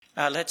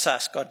Let's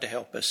ask God to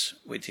help us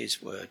with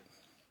his word.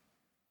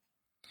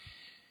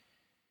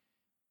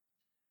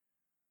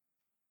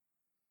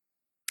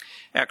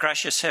 Our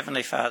gracious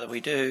Heavenly Father,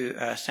 we do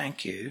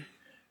thank you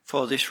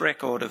for this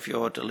record of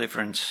your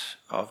deliverance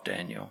of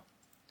Daniel.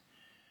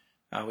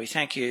 We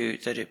thank you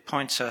that it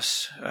points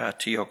us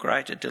to your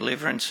greater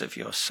deliverance of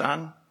your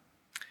Son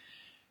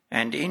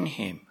and in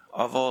him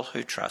of all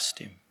who trust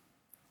him.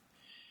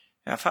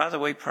 Now, Father,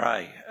 we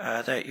pray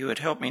that you would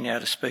help me now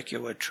to speak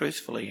your word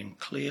truthfully and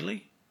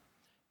clearly,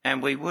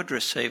 and we would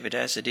receive it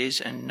as it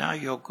is and know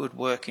your good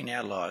work in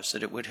our lives,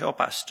 that it would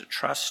help us to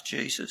trust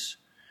Jesus,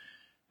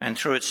 and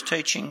through its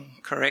teaching,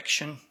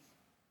 correction,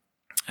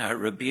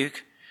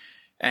 rebuke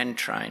and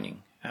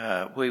training,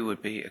 we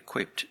would be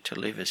equipped to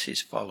live as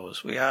his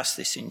followers. We ask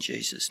this in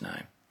Jesus'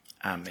 name.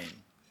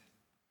 Amen.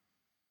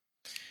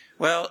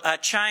 Well,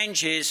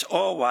 change is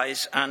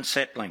always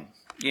unsettling.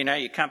 You know,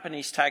 your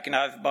company's taken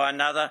over by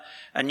another,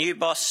 a new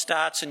boss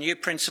starts, a new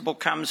principal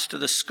comes to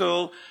the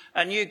school,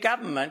 a new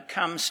government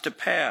comes to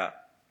power.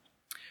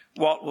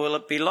 What will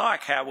it be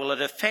like? How will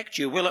it affect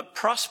you? Will it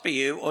prosper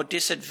you or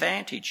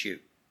disadvantage you?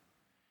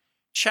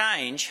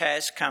 Change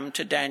has come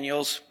to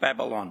Daniel's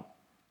Babylon.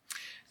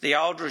 The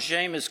old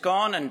regime is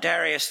gone and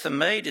Darius the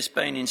Mede has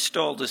been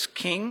installed as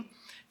king.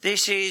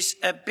 This is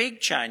a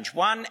big change.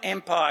 One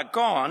empire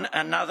gone,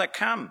 another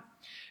come.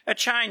 A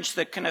change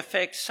that can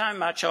affect so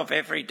much of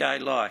everyday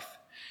life.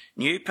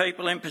 New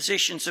people in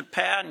positions of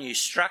power, new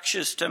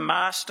structures to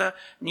master,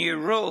 new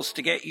rules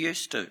to get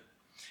used to.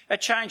 A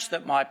change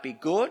that might be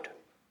good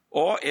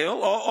or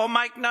ill or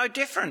make no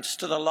difference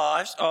to the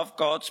lives of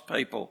God's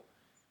people.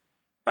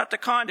 But the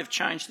kind of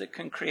change that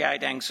can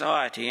create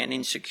anxiety and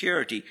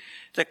insecurity,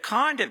 the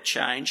kind of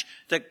change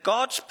that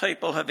God's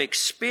people have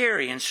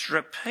experienced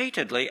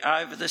repeatedly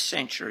over the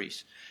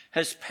centuries,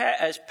 as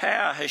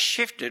power has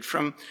shifted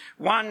from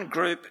one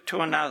group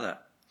to another.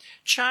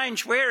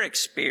 Change we're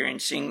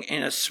experiencing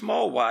in a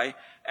small way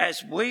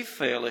as we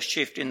feel a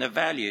shift in the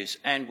values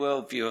and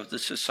worldview of the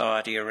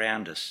society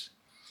around us.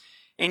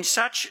 In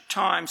such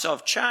times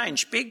of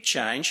change, big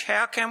change,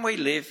 how can we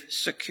live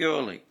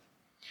securely?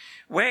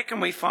 Where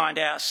can we find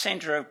our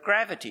centre of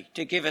gravity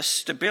to give us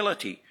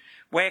stability?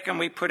 Where can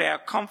we put our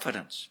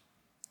confidence?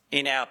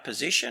 In our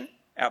position,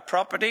 our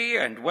property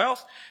and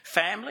wealth,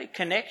 family,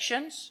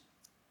 connections,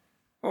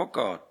 or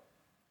God?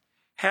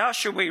 How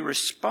should we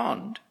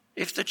respond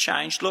if the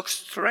change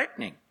looks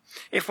threatening?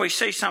 If we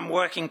see some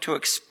working to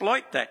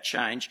exploit that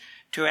change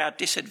to our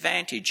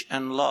disadvantage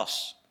and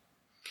loss?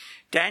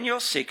 Daniel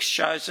 6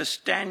 shows us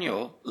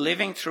Daniel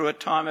living through a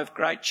time of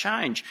great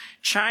change,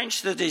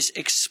 change that is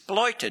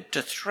exploited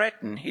to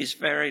threaten his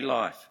very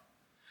life.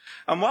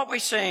 And what we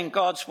see in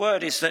God's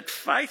word is that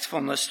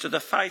faithfulness to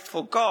the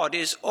faithful God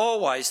is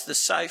always the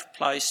safe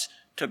place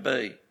to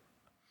be.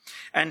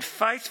 And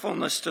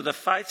faithfulness to the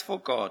faithful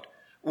God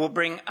will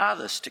bring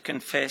others to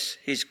confess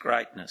his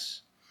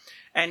greatness.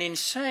 And in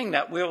seeing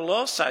that, we will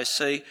also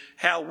see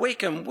how we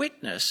can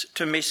witness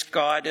to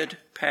misguided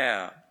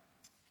power.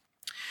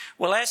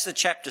 Well, as the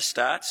chapter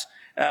starts,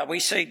 we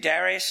see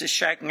Darius is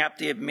shaking up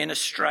the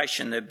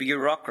administration, the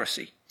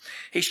bureaucracy.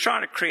 He's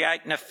trying to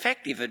create an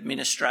effective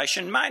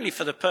administration, mainly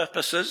for the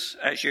purposes,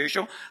 as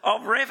usual,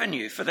 of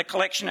revenue, for the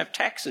collection of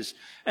taxes.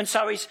 And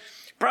so he's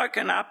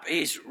broken up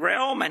his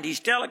realm and he's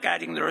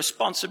delegating the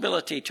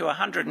responsibility to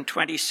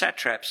 120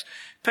 satraps,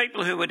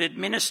 people who would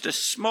administer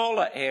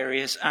smaller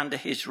areas under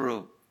his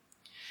rule.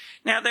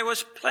 Now, there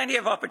was plenty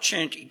of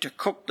opportunity to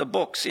cook the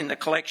books in the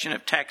collection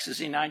of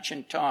taxes in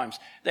ancient times.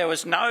 There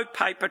was no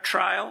paper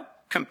trail,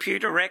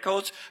 computer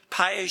records,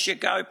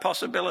 pay-as-you-go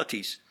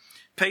possibilities.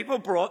 People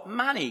brought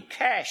money,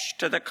 cash,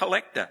 to the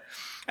collector.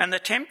 And the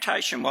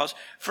temptation was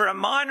for a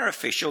minor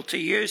official to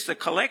use the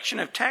collection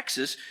of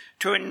taxes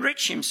to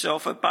enrich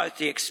himself at both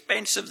the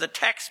expense of the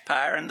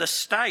taxpayer and the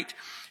state,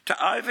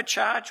 to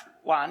overcharge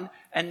one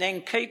and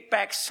then keep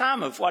back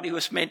some of what he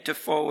was meant to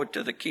forward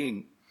to the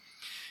king.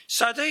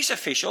 So these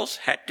officials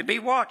had to be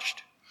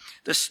watched.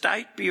 The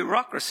state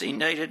bureaucracy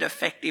needed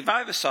effective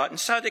oversight, and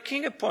so the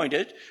king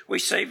appointed, we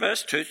see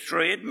verse 2,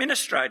 3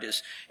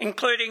 administrators,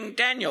 including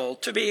Daniel,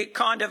 to be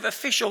kind of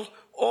official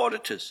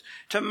auditors,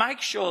 to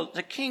make sure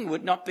the king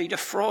would not be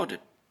defrauded.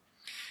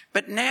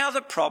 But now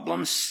the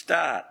problems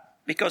start,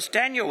 because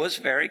Daniel was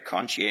very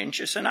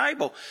conscientious and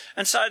able,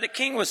 and so the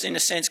king was in a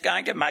sense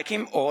going to make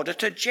him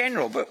auditor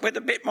general, but with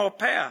a bit more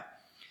power.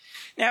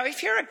 Now,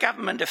 if you're a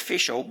government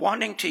official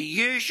wanting to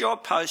use your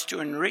post to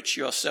enrich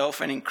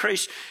yourself and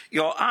increase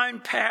your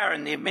own power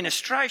in the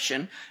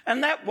administration,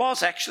 and that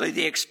was actually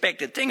the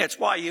expected thing, it's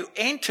why you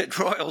entered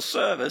royal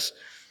service,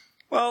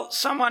 well,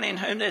 someone in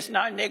whom there's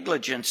no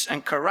negligence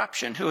and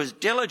corruption, who is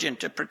diligent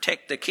to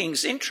protect the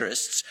king's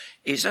interests,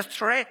 is a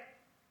threat.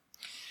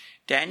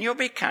 Daniel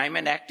became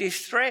an active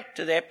threat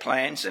to their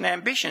plans and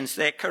ambitions,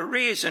 their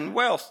careers and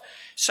wealth,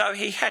 so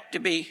he had to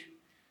be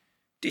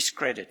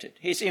discredited,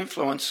 his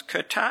influence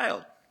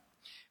curtailed.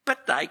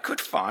 But they could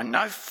find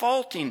no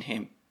fault in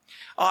him,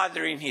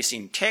 either in his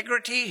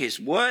integrity, his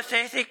work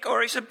ethic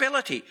or his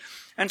ability.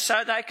 And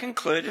so they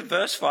concluded,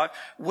 verse 5,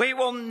 we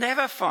will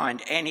never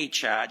find any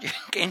charge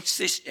against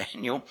this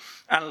Daniel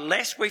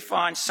unless we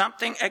find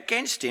something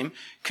against him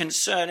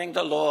concerning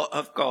the law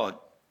of God.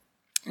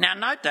 Now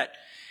note that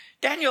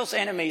Daniel's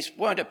enemies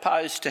weren't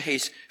opposed to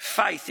his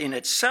faith in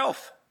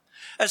itself.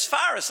 As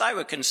far as they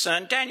were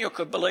concerned, Daniel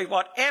could believe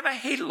whatever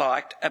he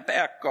liked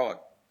about God.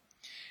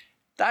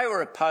 They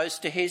were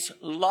opposed to his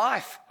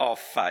life of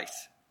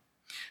faith.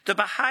 The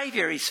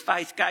behaviour his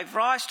faith gave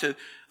rise to,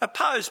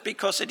 opposed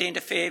because it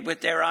interfered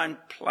with their own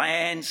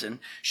plans and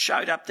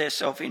showed up their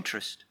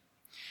self-interest.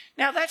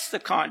 Now that's the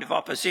kind of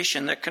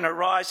opposition that can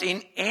arise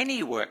in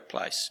any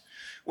workplace,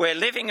 where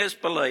living as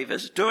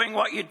believers, doing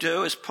what you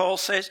do, as Paul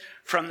says,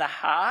 from the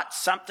heart,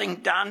 something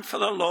done for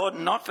the Lord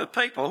and not for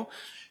people,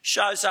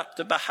 shows up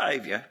the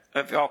behaviour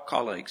of your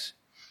colleagues,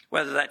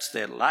 whether that's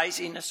their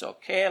laziness or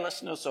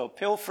carelessness or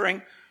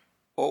pilfering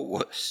or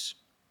worse.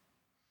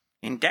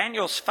 In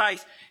Daniel's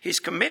faith,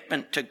 his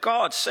commitment to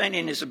God, seen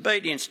in his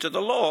obedience to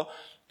the law,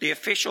 the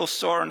officials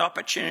saw an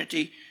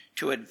opportunity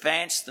to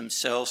advance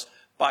themselves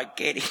by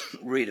getting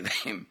rid of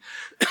him.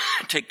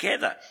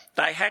 Together,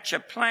 they hatch a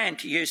plan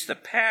to use the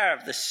power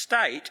of the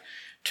state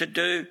to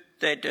do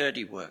their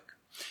dirty work.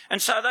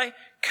 And so they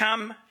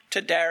come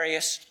to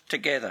Darius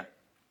together.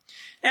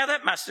 Now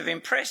that must have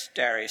impressed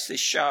Darius, this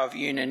show of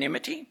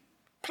unanimity.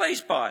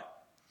 Pleased by it.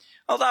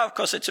 Although, of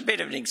course, it's a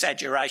bit of an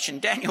exaggeration.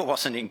 Daniel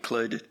wasn't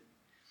included.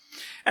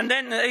 And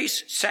then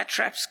these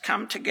satraps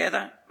come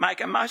together,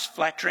 make a most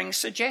flattering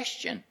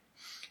suggestion.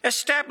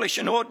 Establish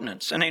an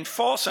ordinance and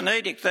enforce an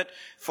edict that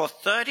for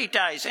 30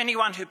 days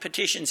anyone who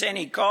petitions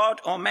any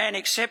god or man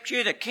except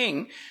you, the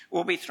king,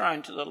 will be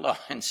thrown to the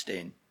lion's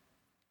den.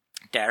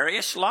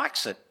 Darius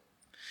likes it.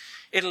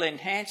 It'll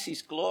enhance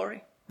his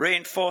glory,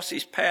 reinforce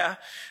his power,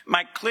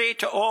 make clear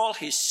to all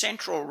his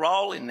central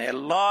role in their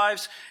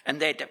lives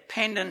and their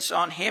dependence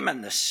on him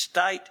and the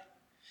state.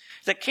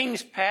 The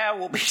king's power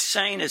will be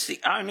seen as the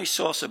only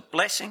source of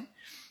blessing,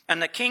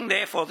 and the king,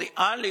 therefore, the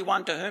only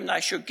one to whom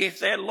they should give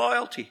their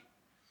loyalty.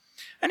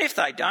 And if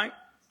they don't,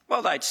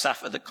 well, they'd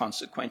suffer the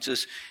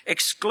consequences,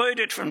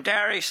 excluded from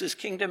Darius's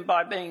kingdom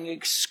by being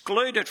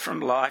excluded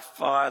from life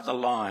via the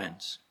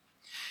lions.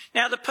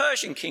 Now, the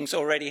Persian kings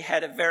already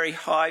had a very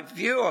high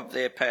view of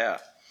their power.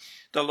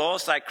 The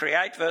laws they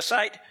create, verse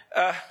 8,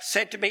 are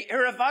said to be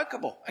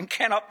irrevocable and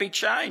cannot be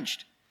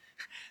changed.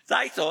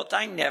 They thought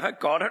they never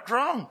got it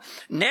wrong,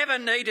 never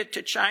needed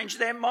to change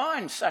their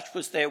minds. Such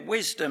was their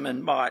wisdom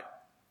and might.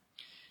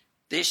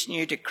 This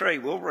new decree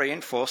will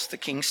reinforce the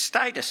king's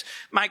status,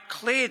 make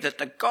clear that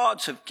the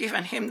gods have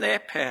given him their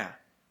power.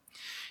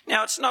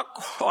 Now, it's not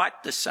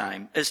quite the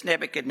same as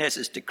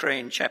Nebuchadnezzar's decree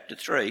in chapter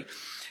 3.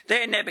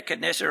 There,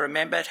 Nebuchadnezzar,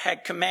 remembered,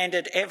 had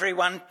commanded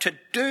everyone to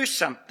do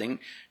something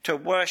to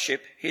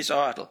worship his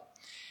idol.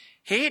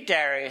 Here,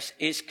 Darius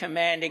is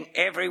commanding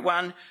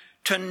everyone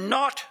to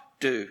not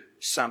do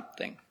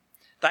something.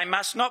 They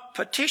must not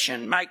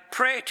petition, make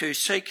prayer to,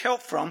 seek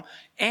help from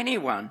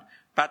anyone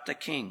but the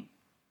king.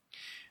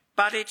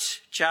 But it's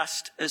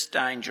just as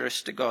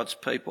dangerous to God's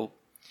people,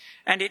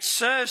 and it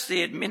serves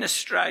the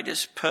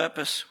administrator's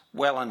purpose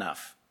well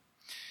enough.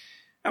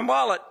 And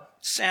while it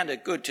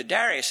sounded good to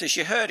Darius, as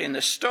you heard in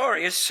the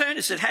story, as soon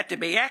as it had to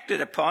be acted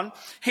upon,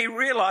 he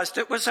realised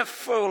it was a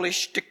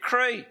foolish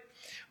decree,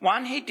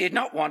 one he did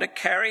not want to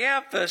carry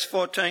out. Verse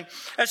 14,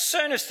 as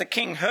soon as the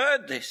king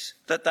heard this,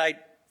 that they'd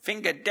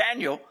fingered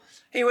Daniel,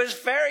 he was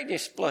very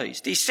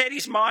displeased. He set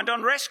his mind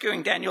on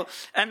rescuing Daniel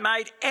and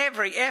made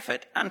every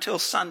effort until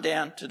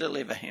sundown to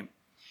deliver him.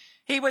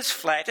 He was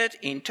flattered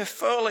into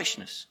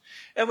foolishness.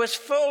 It was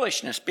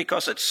foolishness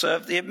because it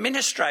served the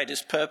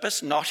administrator's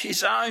purpose, not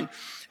his own.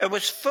 It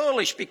was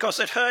foolish because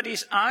it hurt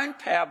his own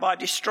power by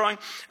destroying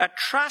a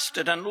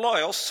trusted and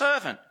loyal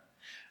servant.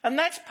 And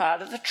that's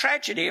part of the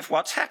tragedy of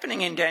what's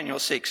happening in Daniel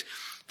 6.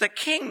 The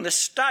king, the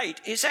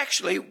state, is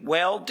actually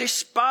well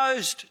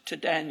disposed to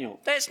Daniel.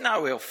 There's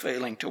no ill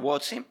feeling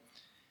towards him.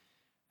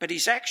 But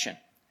his action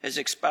has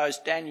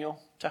exposed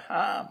Daniel to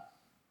harm,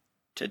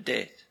 to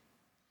death.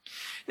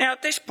 Now,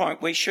 at this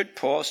point, we should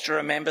pause to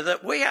remember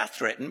that we are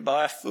threatened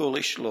by a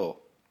foolish law,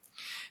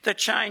 the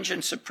change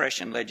and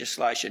suppression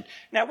legislation.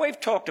 Now, we've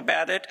talked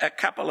about it a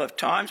couple of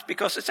times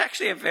because it's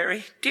actually a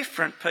very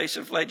different piece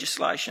of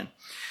legislation.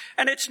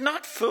 And it's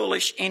not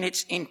foolish in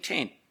its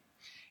intent.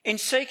 In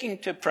seeking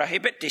to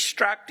prohibit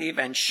destructive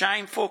and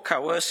shameful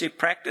coercive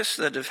practice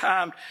that have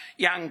harmed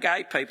young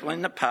gay people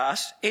in the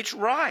past, it's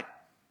right.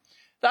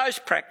 Those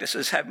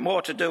practices have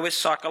more to do with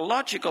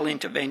psychological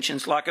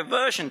interventions like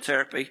aversion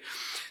therapy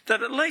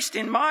that, at least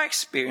in my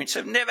experience,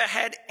 have never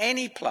had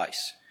any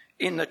place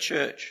in the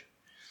church.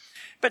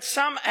 But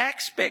some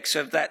aspects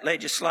of that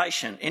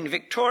legislation in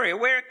Victoria,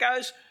 where it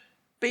goes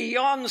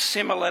beyond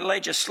similar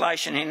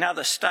legislation in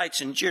other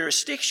states and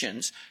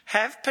jurisdictions,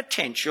 have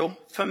potential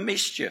for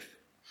mischief.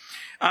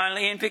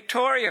 Only in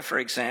Victoria, for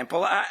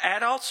example, are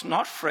adults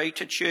not free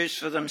to choose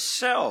for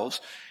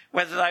themselves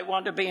whether they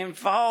want to be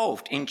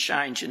involved in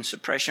change and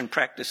suppression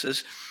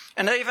practices,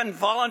 and even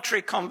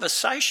voluntary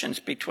conversations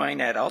between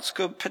adults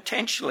could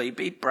potentially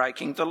be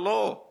breaking the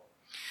law.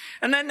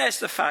 And then there's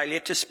the failure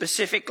to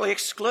specifically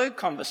exclude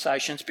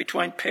conversations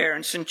between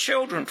parents and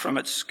children from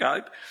its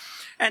scope,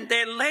 and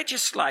they're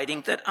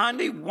legislating that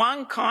only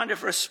one kind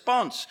of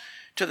response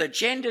to the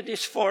gender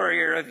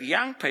dysphoria of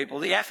young people,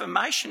 the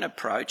affirmation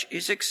approach,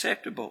 is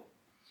acceptable.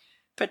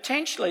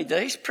 Potentially,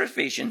 these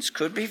provisions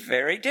could be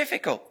very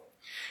difficult.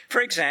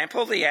 For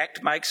example, the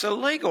Act makes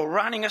illegal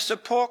running a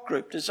support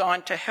group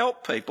designed to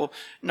help people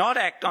not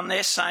act on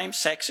their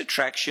same-sex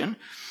attraction,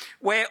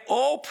 where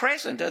all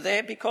present are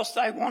there because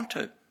they want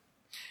to.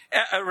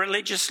 A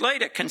religious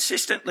leader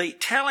consistently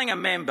telling a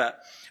member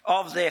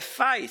of their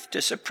faith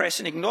to suppress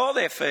and ignore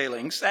their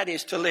feelings, that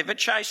is, to live a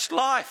chaste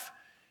life,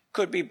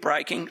 could be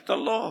breaking the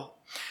law.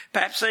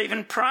 Perhaps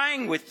even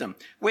praying with them,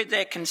 with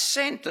their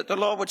consent, that the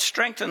law would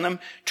strengthen them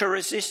to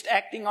resist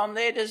acting on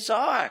their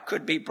desire,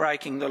 could be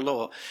breaking the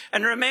law.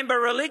 And remember,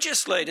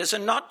 religious leaders are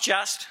not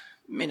just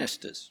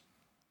ministers.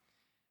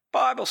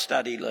 Bible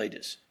study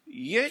leaders,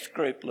 youth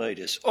group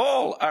leaders,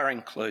 all are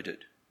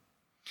included.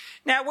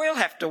 Now, we'll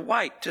have to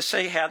wait to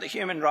see how the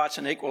Human Rights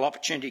and Equal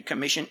Opportunity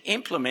Commission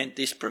implement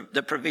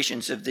the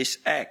provisions of this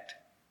Act.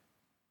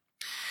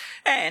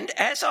 And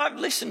as I've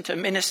listened to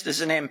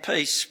ministers and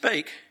MPs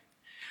speak,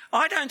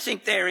 I don't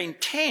think their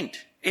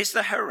intent is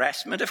the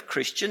harassment of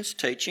Christians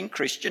teaching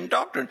Christian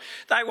doctrine.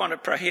 They want to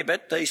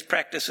prohibit these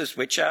practices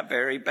which are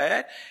very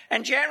bad,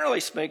 and generally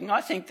speaking,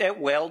 I think they're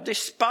well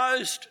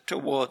disposed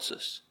towards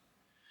us.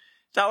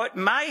 Though it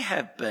may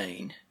have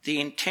been the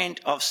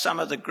intent of some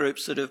of the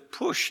groups that have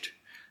pushed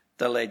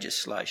the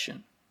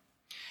legislation.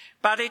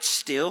 But it's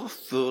still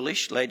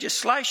foolish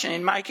legislation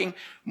in making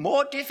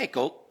more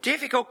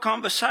difficult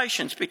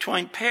conversations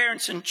between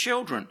parents and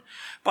children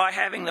by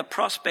having the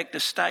prospect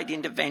of state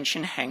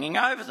intervention hanging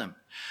over them,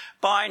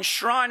 by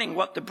enshrining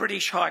what the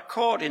British High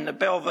Court in the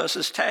Bell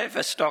versus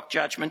Tavistock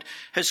judgment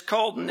has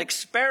called an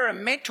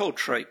experimental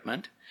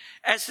treatment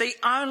as the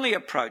only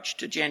approach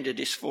to gender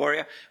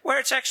dysphoria, where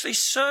it's actually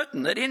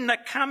certain that in the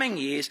coming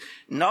years,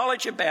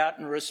 knowledge about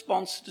and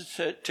response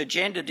to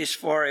gender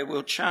dysphoria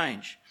will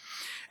change.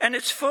 And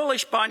it's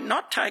foolish by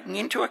not taking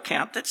into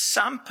account that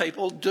some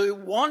people do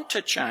want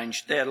to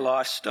change their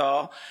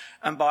lifestyle,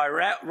 and by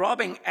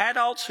robbing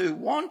adults who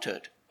want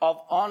it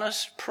of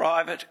honest,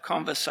 private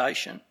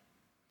conversation.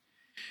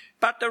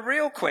 But the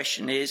real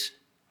question is,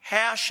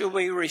 how should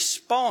we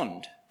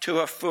respond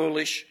to a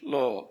foolish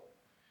law?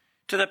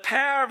 To the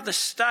power of the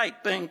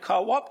state being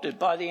co-opted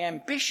by the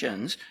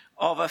ambitions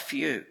of a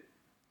few?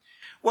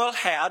 Well,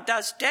 how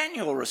does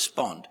Daniel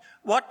respond?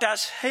 What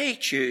does he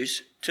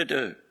choose to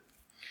do?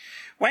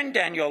 When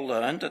Daniel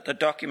learned that the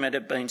document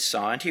had been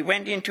signed, he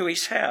went into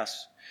his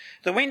house.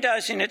 The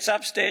windows in its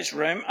upstairs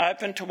room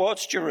opened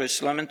towards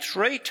Jerusalem, and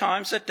 3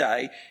 times a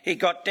day he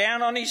got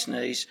down on his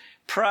knees,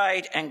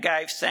 prayed and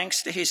gave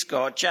thanks to his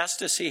God,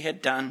 just as he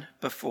had done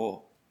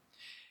before.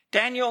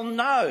 Daniel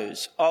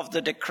knows of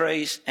the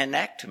decree's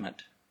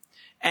enactment,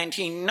 and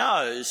he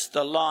knows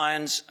the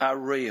lions are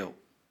real.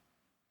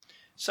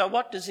 So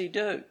what does he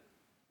do?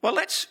 Well,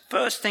 let's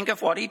first think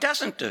of what he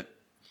doesn't do.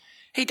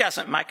 He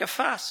doesn't make a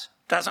fuss,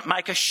 doesn't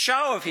make a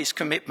show of his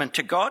commitment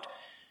to God.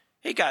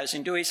 He goes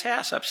into his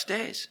house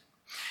upstairs.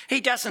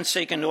 He doesn't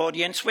seek an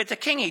audience with the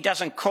king. He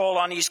doesn't call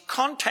on his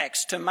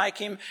contacts to make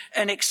him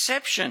an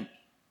exception.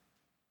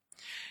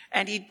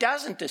 And he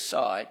doesn't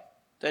decide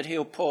that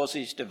he'll pause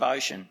his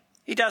devotion.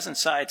 He doesn't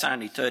say it's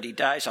only 30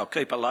 days, I'll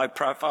keep a low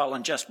profile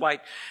and just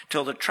wait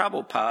till the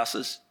trouble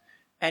passes.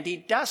 And he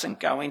doesn't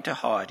go into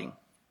hiding.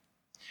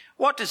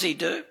 What does he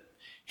do?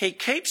 He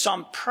keeps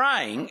on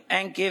praying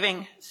and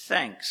giving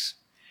thanks,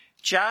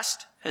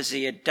 just as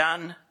he had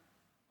done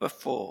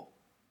before.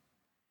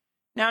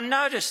 Now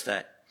notice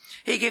that.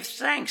 He gives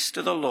thanks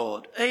to the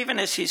Lord, even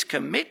as his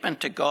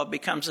commitment to God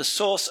becomes a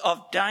source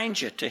of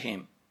danger to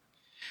him.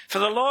 For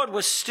the Lord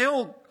was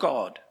still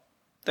God,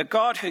 the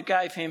God who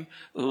gave him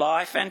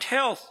life and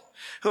health,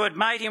 who had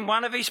made him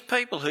one of his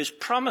people whose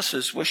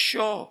promises were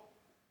sure.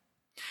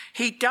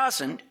 He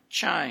doesn't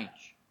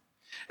change,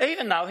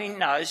 even though he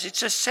knows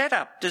it's a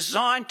setup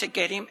designed to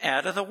get him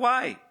out of the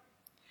way.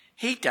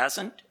 He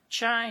doesn't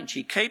change.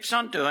 He keeps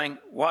on doing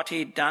what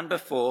he'd done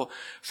before,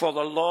 for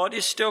the Lord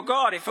is still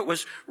God. If it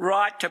was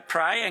right to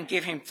pray and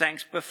give him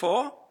thanks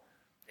before,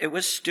 it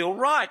was still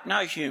right.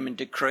 No human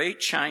decree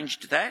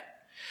changed that.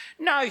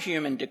 No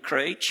human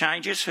decree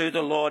changes who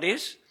the Lord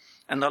is,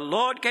 and the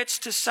Lord gets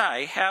to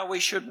say how we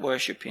should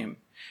worship him,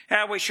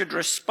 how we should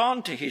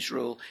respond to his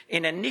rule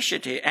in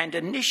initiative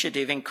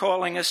in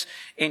calling us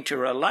into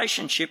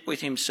relationship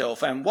with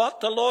himself. And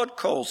what the Lord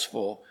calls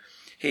for,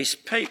 his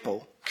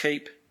people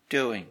keep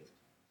doing.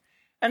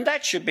 And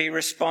that should be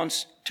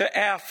response to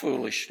our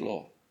foolish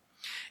law.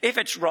 If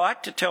it's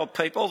right to tell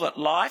people that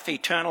life,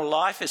 eternal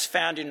life, is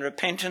found in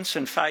repentance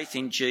and faith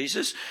in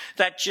Jesus,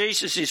 that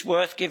Jesus is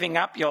worth giving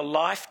up your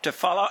life to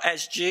follow,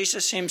 as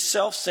Jesus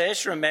himself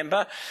says,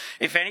 remember,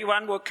 if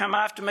anyone will come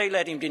after me,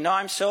 let him deny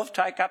himself,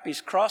 take up his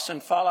cross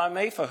and follow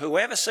me, for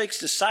whoever seeks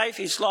to save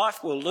his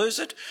life will lose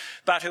it,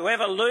 but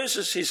whoever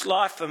loses his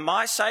life for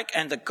my sake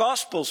and the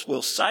gospel's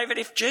will save it.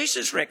 If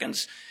Jesus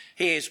reckons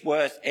he is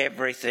worth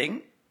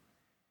everything,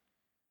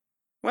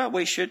 well,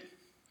 we should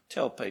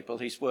Tell people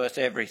he's worth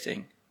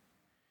everything.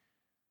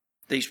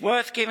 He's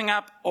worth giving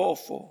up all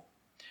for.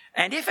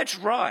 And if it's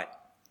right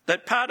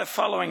that part of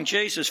following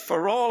Jesus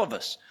for all of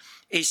us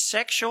is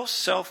sexual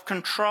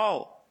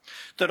self-control,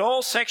 that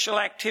all sexual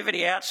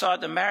activity outside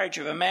the marriage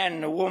of a man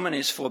and a woman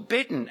is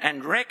forbidden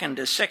and reckoned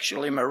as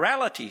sexual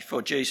immorality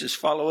for Jesus'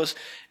 followers,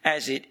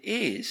 as it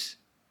is,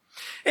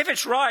 if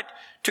it's right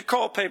to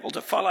call people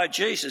to follow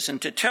Jesus and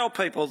to tell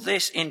people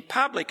this in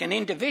public and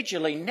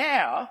individually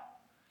now,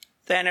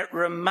 then it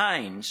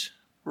remains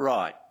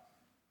right.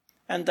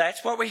 And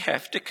that's what we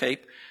have to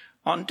keep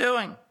on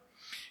doing.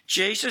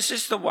 Jesus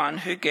is the one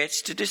who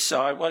gets to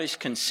decide what is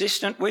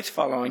consistent with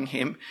following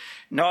him,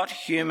 not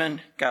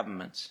human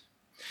governments.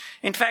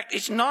 In fact,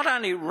 it's not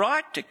only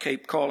right to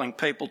keep calling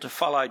people to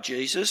follow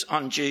Jesus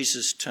on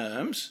Jesus'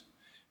 terms,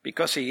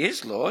 because he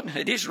is Lord,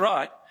 it is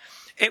right.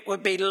 It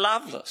would be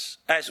loveless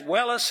as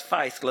well as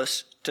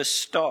faithless to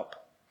stop.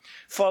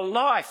 For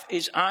life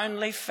is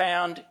only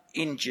found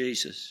in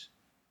Jesus.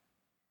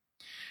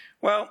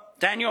 Well,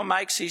 Daniel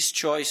makes his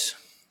choice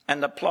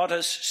and the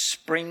plotters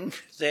spring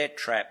their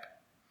trap.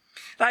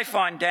 They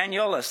find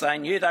Daniel, as they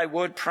knew they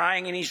would,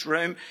 praying in his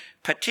room,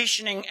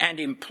 petitioning and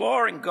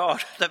imploring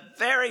God the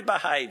very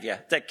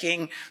behaviour the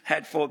king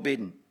had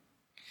forbidden.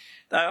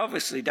 They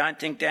obviously don't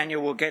think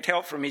Daniel will get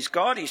help from his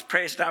God. His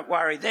prayers don't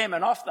worry them,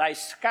 and off they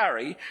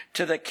scurry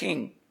to the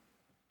king.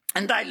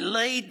 And they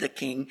lead the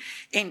king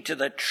into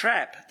the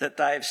trap that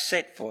they've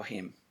set for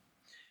him,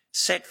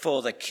 set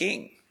for the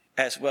king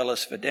as well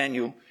as for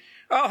Daniel.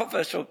 Oh,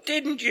 first of all,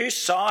 didn't you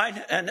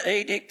sign an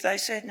edict? They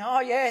said,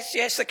 oh,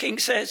 yes, the king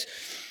says,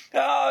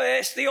 oh,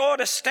 yes, the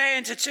order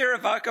stands, it's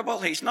irrevocable,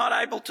 he's not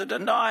able to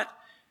deny it.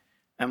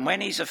 And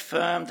when he's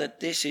affirmed that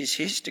this is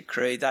his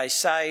decree, they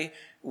say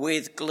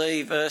with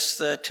glee, verse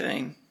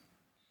 13,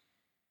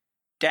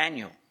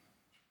 Daniel,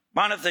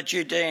 one of the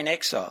Judean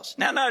exiles.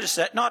 Now notice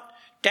that, not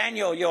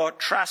Daniel, your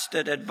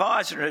trusted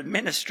advisor and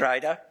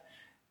administrator,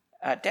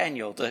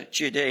 Daniel, the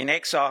Judean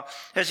exile,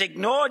 has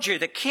ignored you,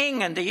 the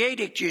king, and the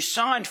edict you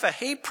signed, for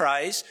he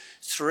prays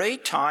 3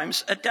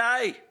 times a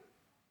day.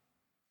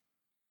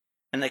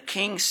 And the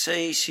king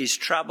sees his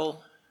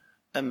trouble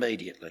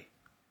immediately,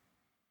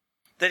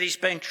 that he's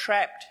been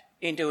trapped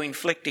into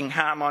inflicting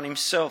harm on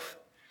himself.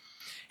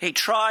 He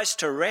tries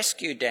to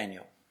rescue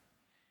Daniel,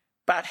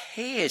 but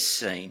he is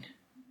seen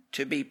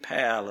to be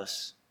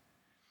powerless.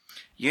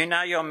 You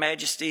know, your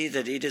majesty,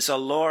 that it is a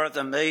law of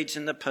the Medes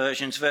and the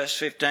Persians, verse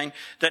 15,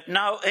 that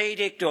no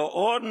edict or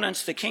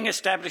ordinance the king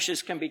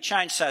establishes can be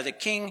changed. So the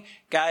king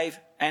gave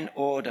an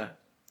order.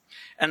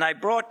 And they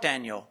brought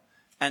Daniel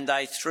and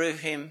they threw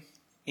him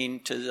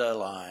into the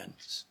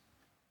lions.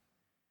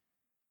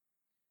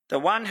 The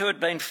one who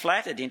had been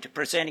flattered into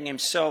presenting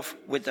himself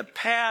with the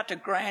power to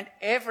grant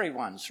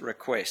everyone's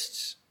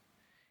requests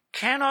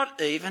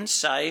cannot even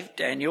save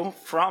Daniel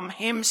from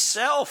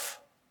himself.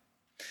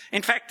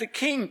 In fact, the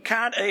king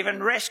can't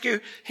even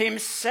rescue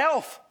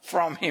himself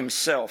from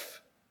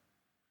himself.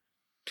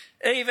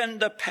 Even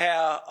the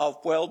power of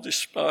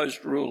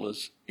well-disposed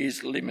rulers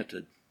is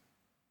limited.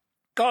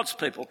 God's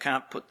people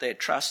can't put their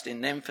trust in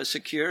them for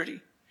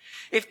security.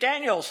 If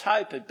Daniel's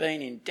hope had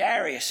been in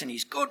Darius and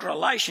his good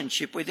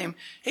relationship with him,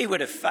 he would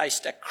have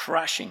faced a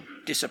crushing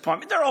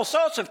disappointment. There are all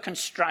sorts of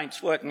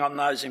constraints working on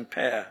those in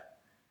power.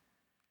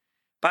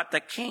 But the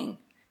king,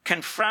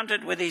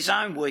 confronted with his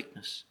own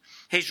weakness,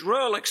 his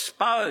rule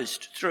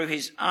exposed through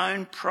his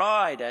own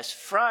pride as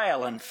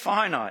frail and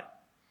finite,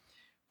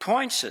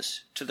 points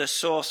us to the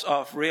source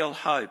of real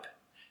hope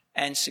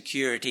and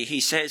security.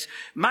 He says,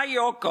 may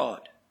your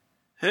God,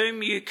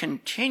 whom you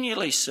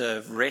continually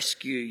serve,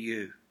 rescue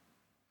you.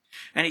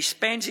 And he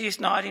spends his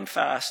night in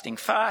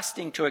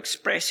fasting to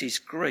express his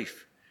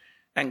grief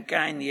and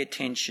gain the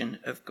attention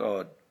of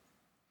God.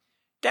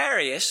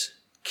 Darius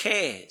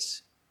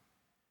cares,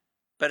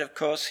 but of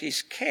course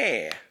his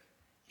care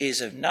is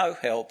of no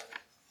help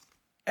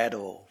at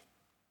all.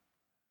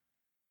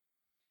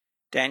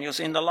 Daniel's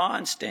in the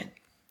lion's den,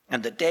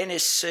 and the den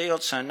is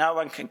sealed so no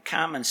one can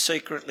come and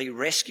secretly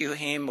rescue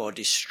him or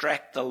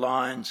distract the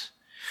lions.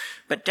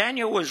 But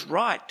Daniel was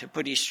right to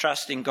put his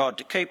trust in God,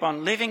 to keep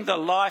on living the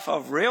life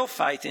of real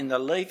faith in the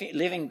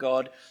living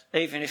God,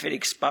 even if it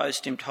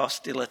exposed him to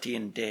hostility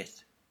and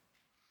death.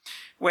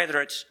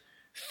 Whether it's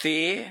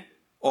fear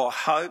or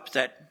hope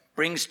that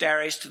brings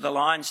Darius to the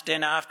lion's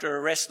den after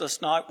a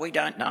restless night, we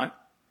don't know.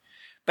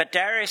 But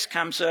Darius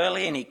comes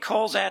early and he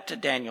calls out to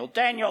Daniel,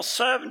 Daniel,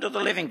 servant of the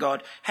living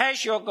God,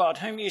 has your God,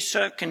 whom you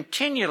serve,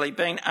 continually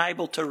been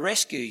able to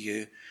rescue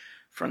you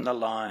from the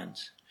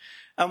lions?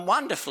 And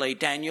wonderfully,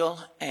 Daniel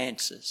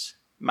answers,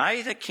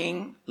 may the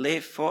king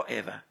live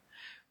forever.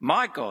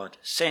 My God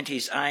sent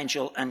his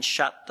angel and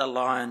shut the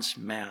lion's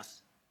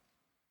mouth.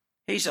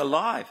 He's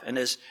alive, and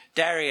as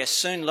Darius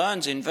soon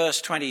learns in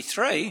verse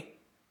 23,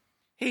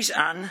 he's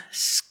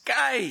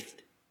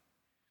unscathed.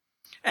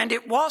 And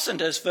it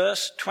wasn't, as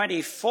verse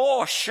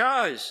 24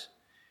 shows,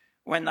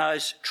 when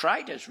those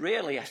traitors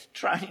really are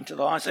thrown into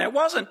the lions. And it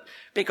wasn't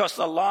because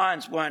the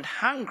lions weren't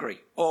hungry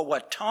or were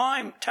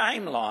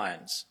tame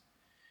lions.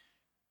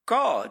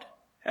 God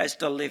has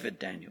delivered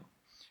Daniel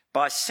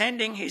by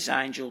sending his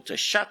angel to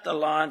shut the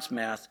lion's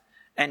mouth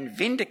and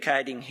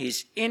vindicating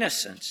his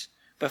innocence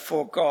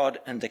before God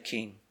and the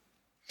king.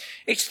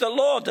 It's the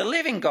Lord, the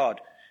living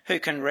God, who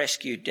can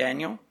rescue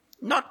Daniel,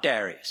 not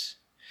Darius.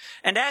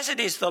 And as it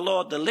is the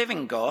Lord, the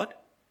living God,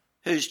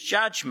 whose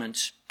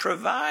judgments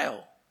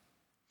prevail,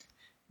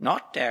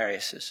 not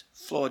Darius's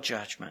flawed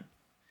judgment.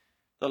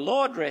 The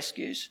Lord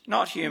rescues,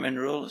 not human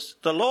rulers.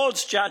 The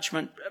Lord's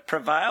judgment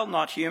prevail,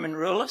 not human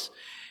rulers.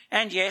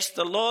 And yes,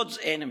 the Lord's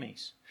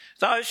enemies,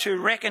 those who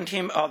reckoned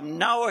him of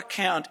no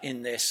account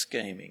in their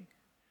scheming,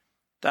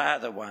 they are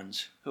the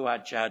ones who are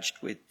judged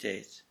with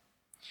death.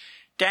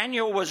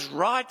 Daniel was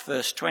right,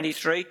 verse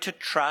 23, to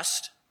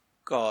trust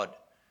God,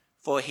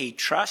 for he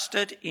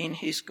trusted in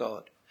his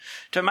God,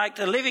 to make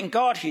the living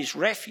God his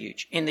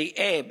refuge in the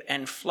ebb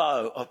and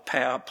flow of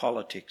power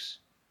politics.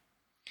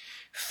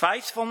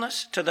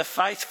 Faithfulness to the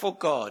faithful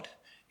God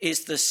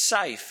is the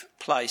safe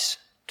place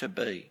to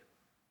be.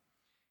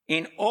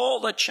 In all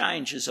the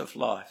changes of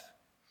life,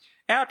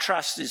 our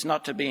trust is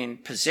not to be in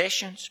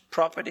possessions,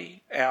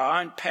 property, our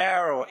own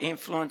power or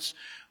influence,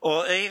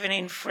 or even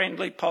in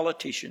friendly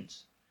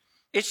politicians.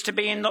 It's to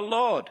be in the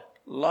Lord,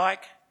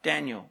 like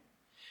Daniel.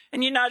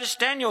 And you notice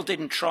Daniel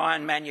didn't try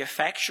and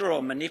manufacture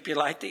or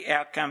manipulate the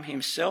outcome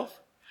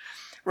himself.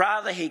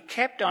 Rather, he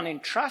kept on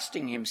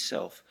entrusting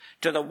himself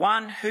to the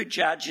one who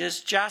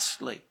judges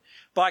justly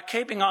by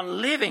keeping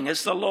on living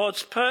as the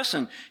Lord's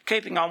person,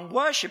 keeping on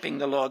worshipping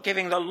the Lord,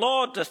 giving the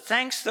Lord the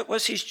thanks that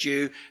was his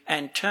due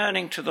and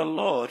turning to the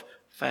Lord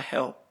for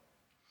help.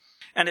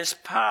 And as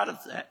part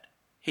of that,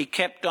 he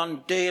kept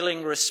on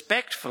dealing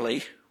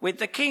respectfully with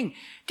the king.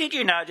 Did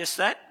you notice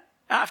that?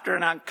 After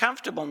an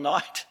uncomfortable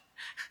night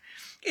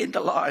in the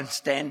lion's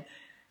den,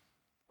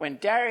 when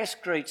Darius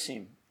greets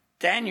him,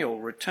 Daniel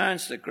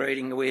returns the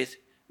greeting with,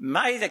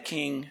 "May the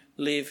king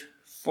live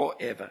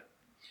forever."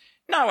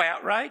 No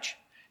outrage,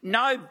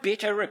 no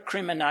bitter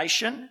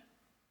recrimination,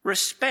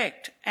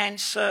 respect and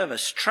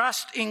service,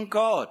 trust in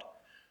God,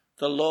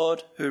 the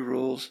Lord who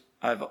rules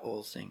over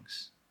all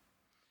things.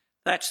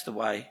 That's the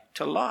way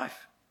to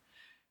life.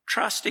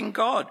 Trust in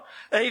God,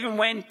 even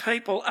when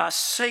people are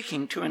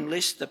seeking to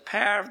enlist the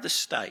power of the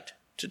state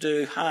to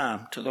do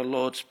harm to the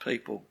Lord's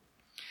people.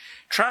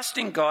 Trust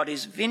in God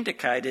is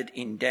vindicated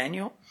in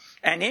Daniel,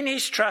 and in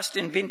his trust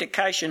and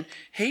vindication,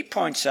 he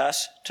points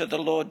us to the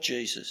Lord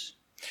Jesus.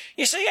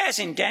 You see, as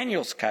in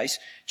Daniel's case,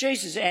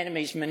 Jesus'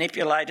 enemies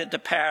manipulated the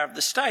power of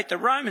the state, the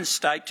Roman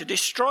state, to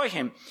destroy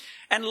him.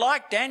 And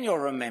like Daniel,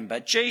 remember,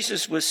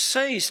 Jesus was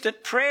seized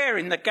at prayer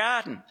in the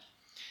garden,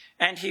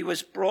 and he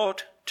was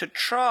brought to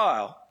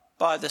trial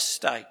by the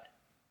state.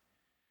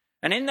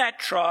 And in that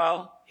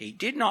trial, he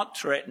did not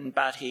threaten,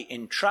 but he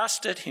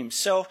entrusted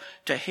himself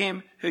to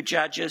him who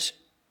judges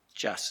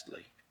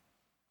justly,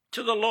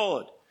 to the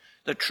Lord,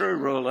 the true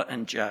ruler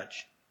and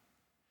judge.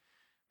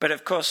 But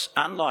of course,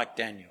 unlike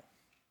Daniel,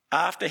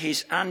 after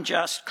his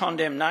unjust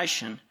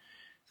condemnation,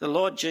 the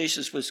Lord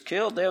Jesus was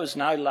killed. There was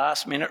no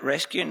last-minute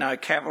rescue, no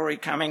cavalry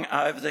coming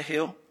over the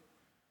hill.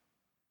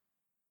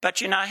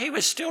 But you know, he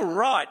was still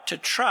right to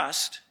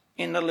trust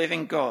in the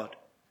living God.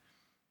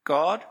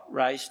 God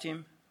raised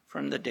him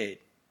from the dead.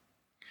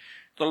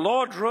 The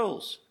Lord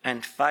rules,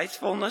 and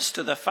faithfulness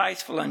to the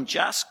faithful and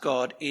just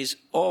God is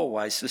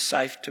always the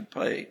safe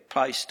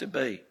place to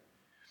be.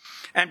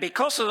 And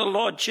because of the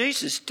Lord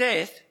Jesus'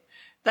 death,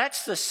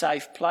 that's the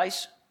safe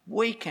place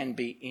we can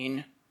be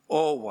in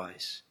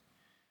always,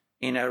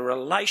 in a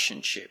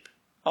relationship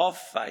of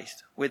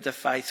faith with the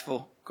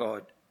faithful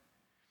God.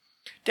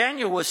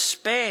 Daniel was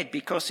spared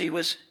because he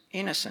was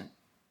innocent.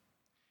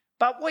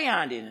 But we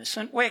aren't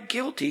innocent, we're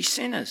guilty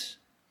sinners.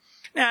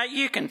 Now,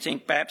 you can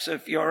think perhaps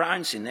of your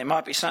own sin. There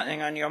might be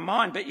something on your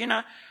mind, but you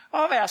know,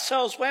 of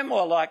ourselves, we're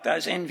more like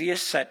those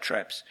envious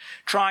satraps,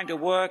 trying to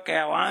work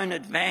our own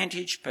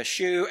advantage,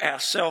 pursue our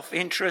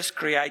self-interest,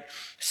 create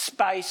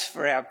space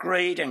for our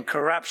greed and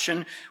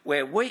corruption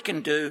where we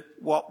can do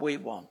what we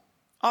want.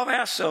 Of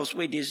ourselves,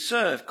 we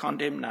deserve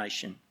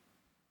condemnation.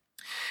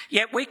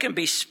 Yet we can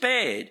be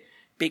spared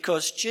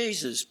because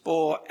Jesus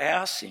bore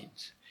our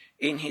sins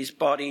in his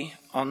body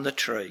on the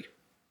tree.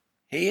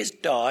 He has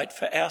died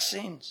for our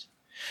sins.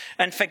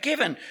 And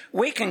forgiven,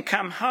 we can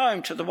come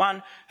home to the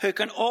one who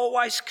can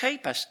always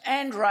keep us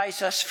and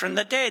raise us from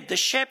the dead, the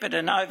shepherd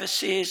and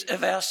overseers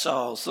of our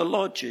souls, the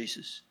Lord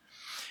Jesus.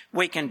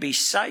 We can be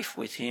safe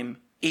with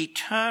him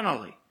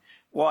eternally,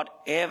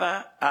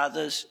 whatever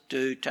others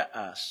do to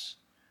us.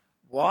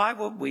 Why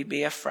would we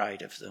be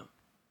afraid of them?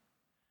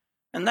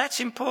 And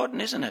that's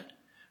important, isn't it?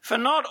 For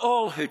not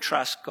all who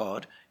trust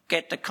God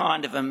get the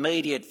kind of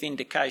immediate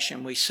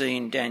vindication we see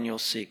in Daniel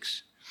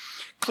 6.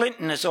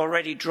 Clinton has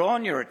already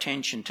drawn your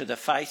attention to the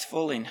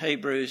faithful in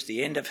Hebrews,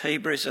 the end of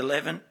Hebrews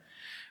 11.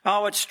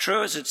 Oh, it's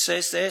true as it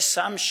says there,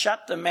 some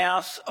shut the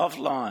mouth of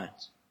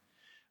lions.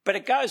 But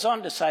it goes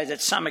on to say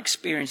that some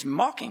experienced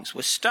mockings,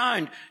 were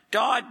stoned,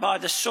 died by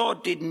the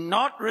sword, did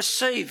not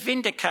receive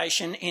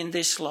vindication in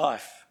this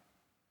life.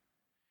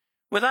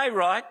 Were they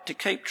right to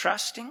keep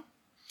trusting?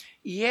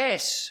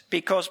 Yes,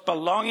 because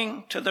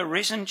belonging to the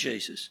risen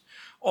Jesus,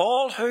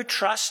 All who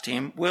trust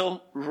him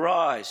will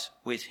rise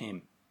with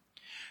him.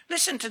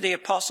 Listen to the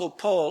Apostle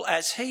Paul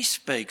as he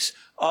speaks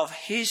of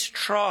his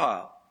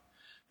trial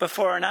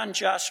before an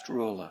unjust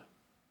ruler.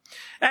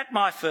 At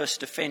my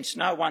first offence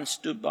no one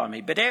stood by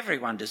me, but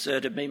everyone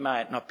deserted me,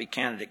 may it not be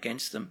counted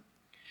against them.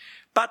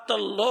 But the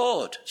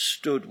Lord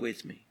stood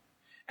with me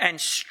and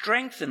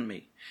strengthened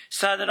me,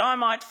 so that I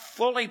might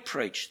fully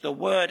preach the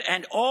word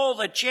and all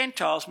the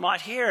Gentiles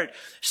might hear it.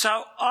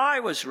 So I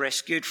was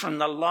rescued from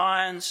the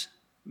lion's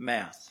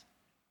mouth.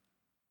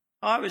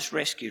 I was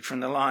rescued from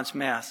the lion's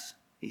mouth,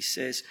 he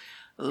says,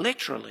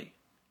 literally.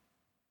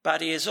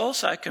 But he is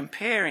also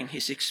comparing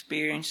his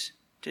experience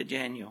to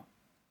Daniel.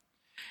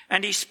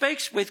 And he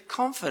speaks with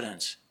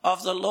confidence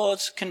of the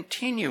Lord's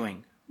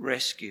continuing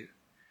rescue.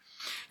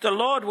 The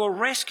Lord will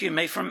rescue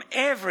me from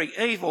every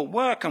evil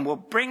work and will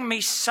bring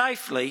me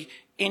safely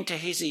into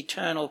his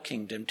eternal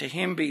kingdom. To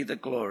him be the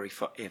glory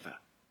forever.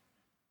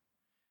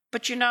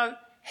 But you know,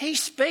 he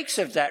speaks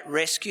of that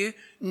rescue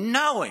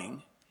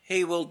knowing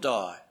he will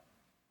die.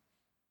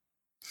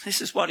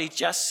 This is what he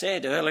just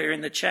said earlier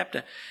in the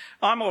chapter.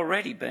 I'm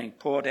already being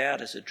poured out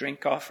as a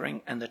drink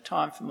offering, and the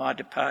time for my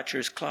departure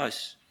is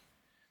close.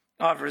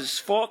 I've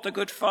fought the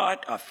good fight,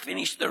 I've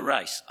finished the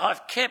race,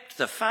 I've kept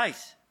the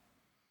faith.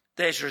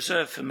 There's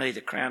reserved for me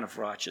the crown of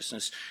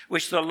righteousness,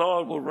 which the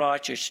Lord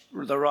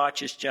the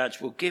righteous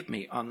judge, will give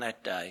me on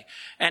that day,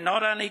 and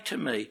not only to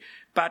me,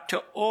 but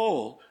to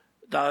all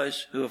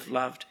those who have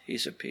loved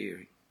his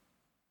appearing.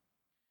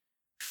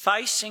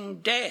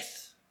 Facing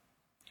death,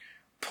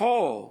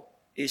 Paul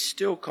is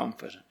still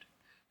confident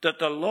that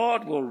the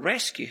Lord will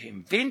rescue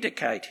him,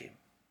 vindicate him.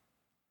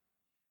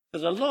 For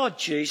the Lord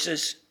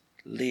Jesus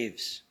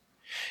lives.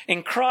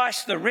 In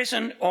Christ, the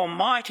risen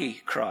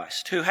Almighty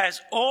Christ, who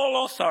has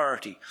all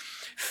authority,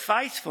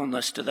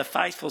 faithfulness to the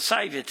faithful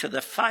Saviour, to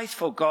the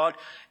faithful God,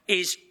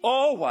 is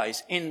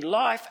always in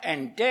life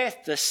and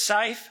death the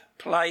safe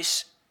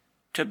place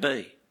to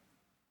be.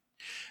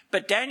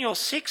 But Daniel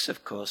 6,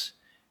 of course,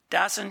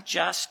 doesn't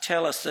just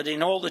tell us that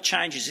in all the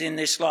changes in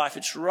this life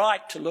it's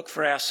right to look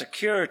for our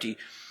security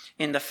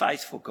in the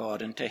faithful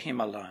God and to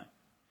him alone.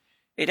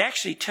 It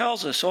actually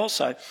tells us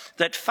also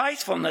that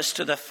faithfulness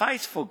to the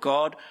faithful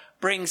God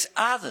brings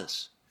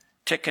others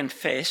to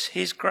confess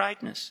his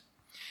greatness.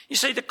 You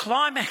see, the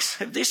climax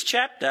of this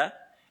chapter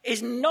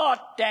is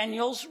not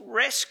Daniel's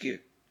rescue.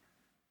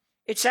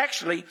 It's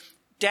actually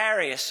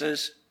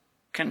Darius's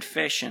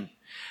confession,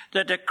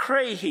 the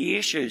decree he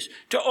issues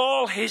to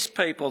all his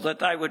people that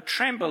they would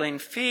tremble in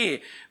fear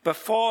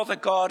before the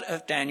God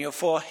of Daniel,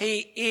 for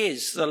he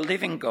is the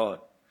living God,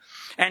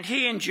 and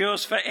he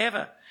endures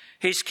forever.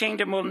 His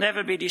kingdom will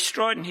never be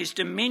destroyed, and his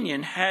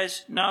dominion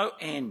has no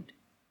end.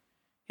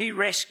 He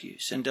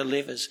rescues and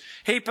delivers.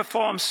 He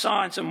performs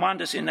signs and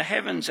wonders in the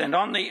heavens and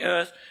on the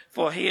earth,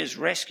 for he has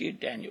rescued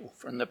Daniel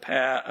from the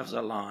power of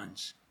the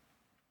lions.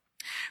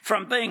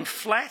 From being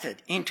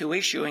flattered into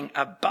issuing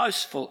a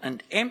boastful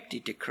and empty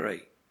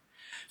decree,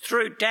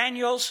 through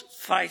Daniel's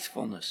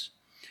faithfulness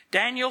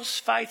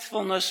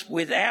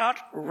without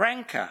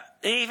rancour,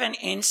 even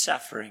in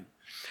suffering,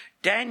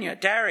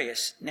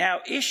 Darius now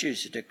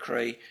issues a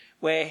decree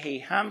where he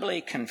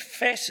humbly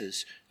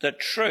confesses the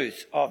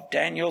truth of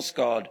Daniel's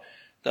God,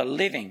 the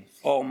living,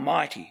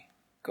 almighty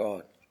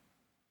God.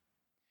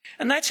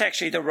 And that's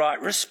actually the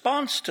right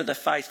response to the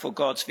faithful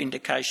God's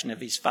vindication of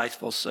his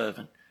faithful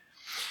servant.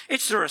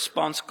 It's the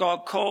response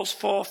God calls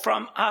for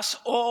from us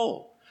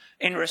all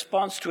in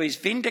response to his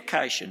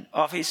vindication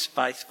of his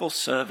faithful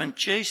servant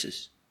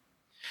Jesus.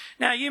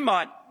 Now, you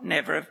might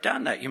never have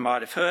done that. You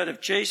might have heard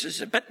of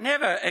Jesus, but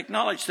never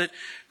acknowledged that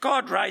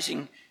God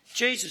raising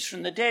Jesus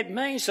from the dead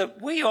means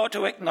that we ought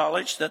to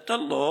acknowledge that the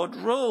Lord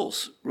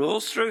rules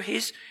through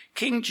his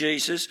King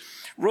Jesus,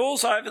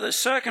 rules over the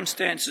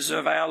circumstances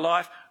of our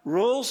life,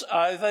 rules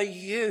over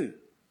you,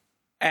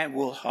 and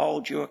will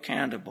hold you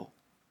accountable.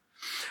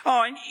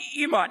 Oh, and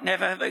you might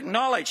never have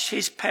acknowledged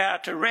his power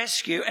to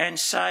rescue and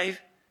save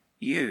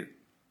you.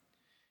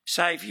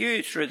 Save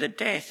you through the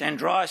death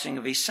and rising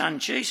of his son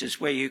Jesus,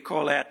 where you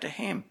call out to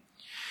him.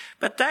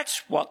 But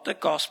that's what the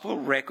gospel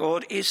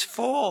record is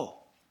for.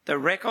 The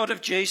record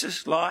of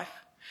Jesus' life,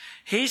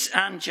 his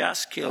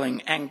unjust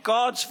killing, and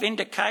God's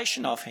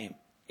vindication of him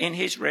in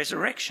his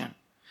resurrection.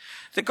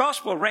 The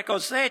gospel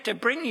record's there to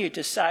bring you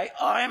to say,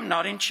 I am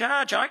not in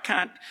charge. I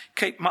can't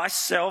keep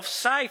myself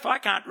safe. I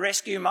can't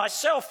rescue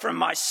myself from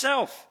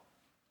myself.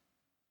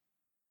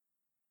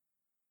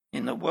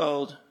 In the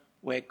world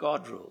where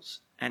God rules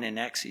and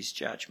enacts his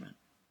judgment.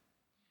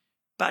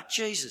 But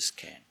Jesus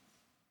can,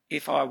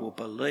 if I will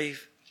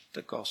believe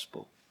the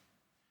gospel.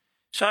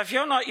 So if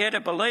you're not yet a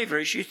believer,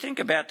 as you think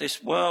about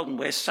this world and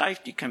where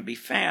safety can be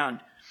found,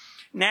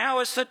 now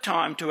is the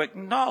time to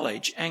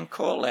acknowledge and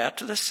call out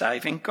to the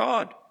saving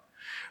God,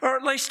 or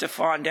at least to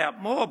find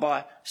out more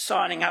by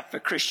signing up for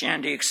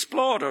Christianity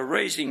Explored or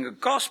reading the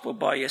gospel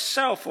by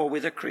yourself or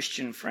with a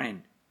Christian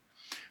friend.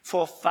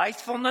 For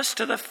faithfulness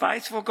to the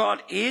faithful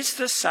God is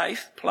the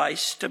safe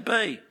place to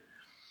be.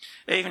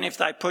 Even if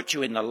they put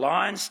you in the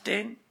lion's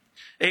den,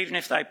 even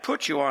if they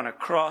put you on a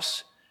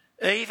cross,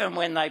 even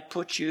when they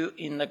put you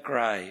in the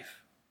grave.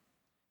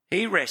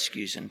 He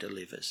rescues and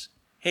delivers.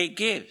 He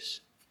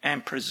gives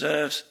and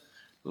preserves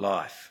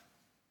life.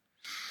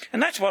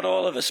 And that's what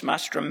all of us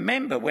must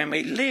remember when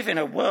we live in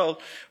a world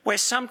where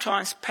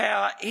sometimes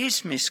power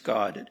is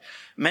misguided,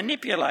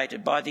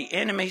 manipulated by the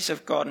enemies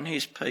of God and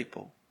his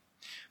people.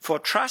 For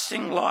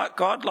trusting like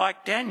God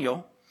like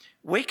Daniel,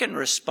 we can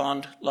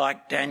respond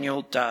like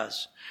Daniel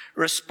does.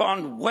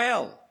 Respond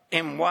well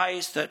in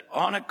ways that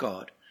honour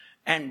God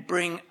and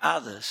bring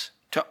others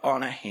to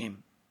honour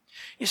him.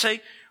 You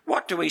see,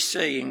 what do we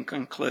see in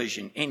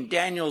conclusion in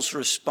Daniel's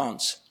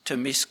response to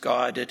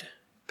misguided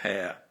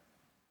power?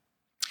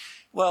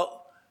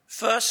 Well,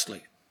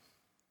 firstly,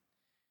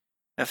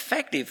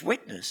 effective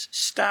witness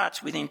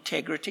starts with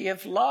integrity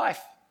of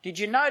life. Did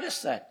you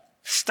notice that?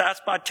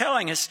 Starts by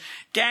telling us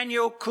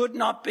Daniel could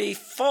not be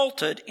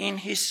faulted in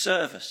his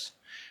service,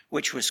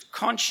 which was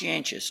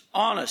conscientious,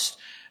 honest,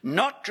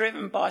 not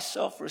driven by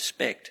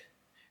self-respect,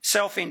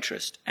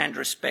 self-interest and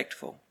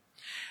respectful.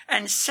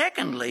 And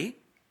secondly,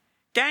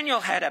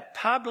 Daniel had a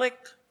public,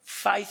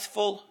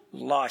 faithful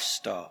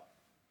lifestyle,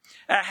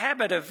 a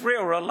habit of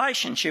real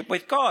relationship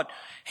with God.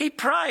 He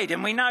prayed,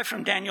 and we know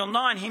from Daniel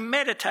 9, he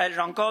meditated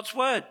on God's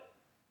word.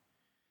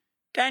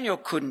 Daniel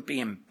couldn't be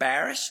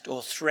embarrassed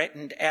or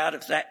threatened out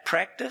of that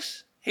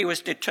practice. He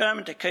was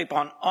determined to keep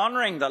on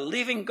honouring the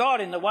living God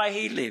in the way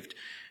he lived,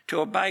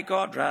 to obey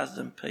God rather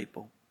than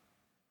people.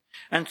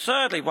 And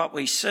thirdly, what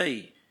we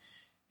see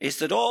is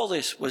that all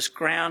this was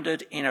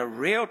grounded in a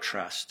real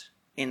trust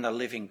in the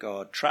living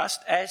God,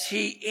 trust as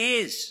he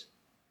is,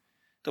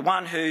 the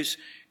one whose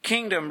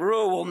kingdom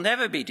rule will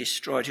never be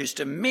destroyed, whose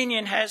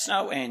dominion has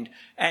no end,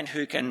 and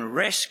who can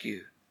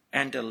rescue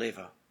and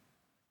deliver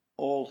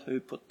all who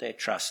put their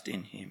trust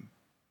in him.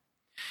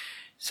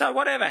 So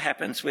whatever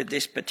happens with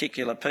this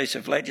particular piece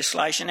of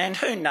legislation, and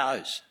who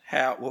knows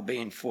how it will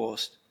be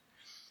enforced,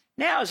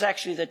 now is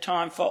actually the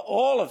time for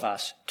all of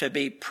us to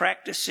be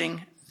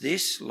practicing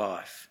this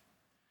life,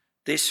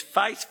 this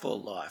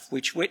faithful life,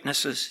 which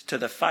witnesses to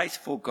the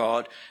faithful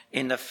God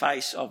in the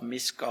face of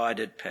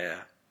misguided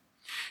power.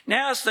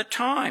 Now's the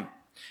time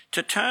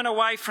to turn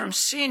away from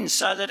sin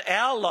so that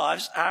our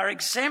lives are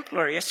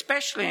exemplary,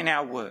 especially in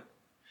our work,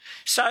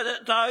 so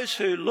that those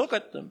who look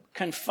at them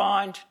can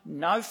find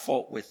no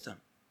fault with them.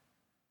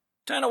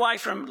 Turn away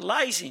from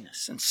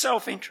laziness and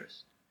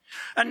self-interest.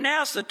 And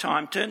now's the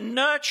time to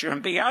nurture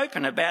and be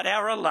open about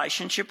our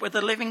relationship with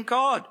the living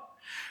God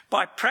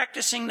by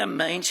practicing the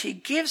means he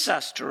gives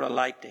us to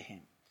relate to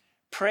him.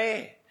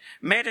 Prayer,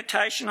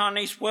 meditation on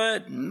his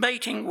word,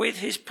 meeting with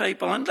his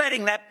people and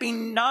letting that be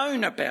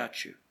known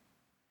about you.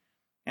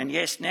 And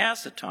yes,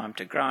 now's the time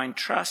to grow in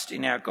trust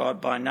in our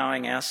God by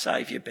knowing our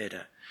Saviour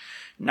better,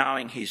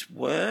 knowing his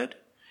word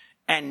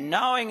and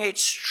knowing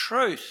its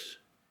truth,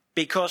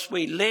 because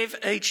we live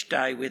each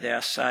day with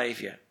our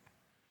Saviour.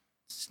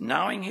 It's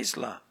knowing his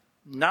love,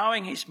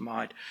 knowing his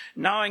might,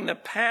 knowing the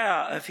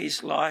power of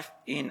his life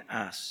in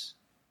us.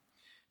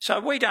 So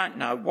we don't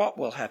know what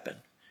will happen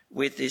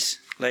with this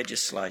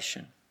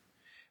legislation,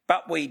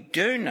 but we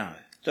do know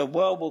the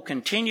world will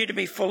continue to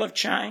be full of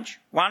change.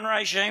 One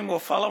regime will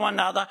follow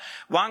another,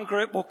 one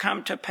group will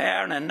come to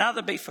power and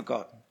another be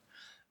forgotten.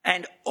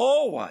 And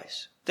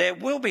always there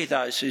will be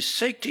those who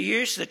seek to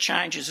use the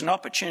change as an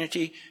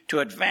opportunity to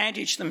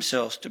advantage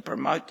themselves, to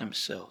promote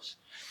themselves.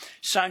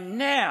 So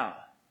now,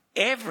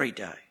 every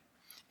day,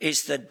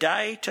 is the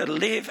day to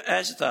live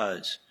as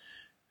those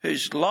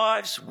whose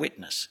lives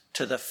witness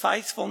to the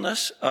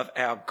faithfulness of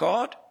our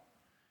God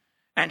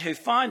and who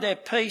find their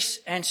peace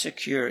and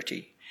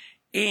security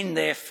in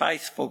their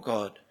faithful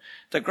God,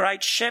 the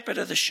great shepherd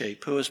of the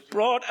sheep who has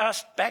brought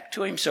us back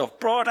to himself,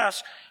 brought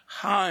us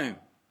home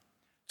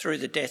through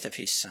the death of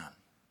his Son.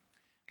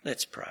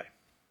 Let's pray.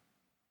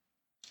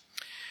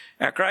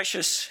 Our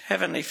gracious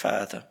Heavenly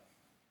Father,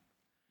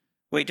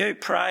 we do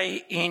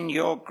pray in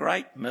your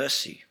great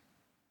mercy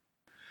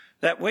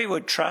that we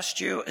would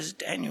trust you as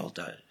Daniel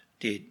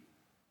did.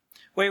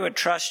 We would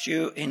trust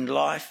you in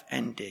life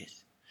and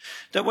death.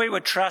 That we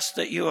would trust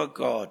that you are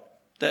God,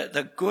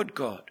 the good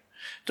God,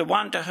 the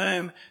one to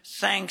whom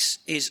thanks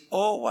is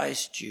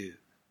always due,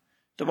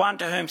 the one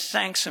to whom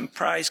thanks and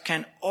praise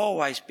can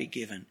always be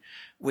given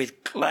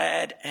with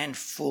glad and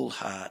full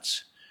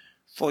hearts.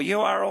 For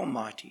you are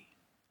almighty,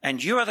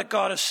 and you are the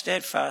God of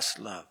steadfast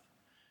love,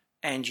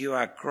 and you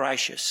are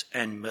gracious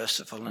and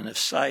merciful and have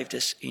saved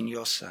us in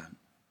your Son.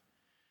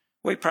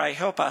 We pray,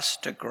 help us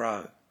to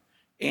grow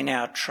in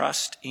our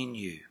trust in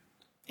you.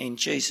 In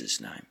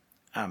Jesus' name,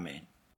 amen.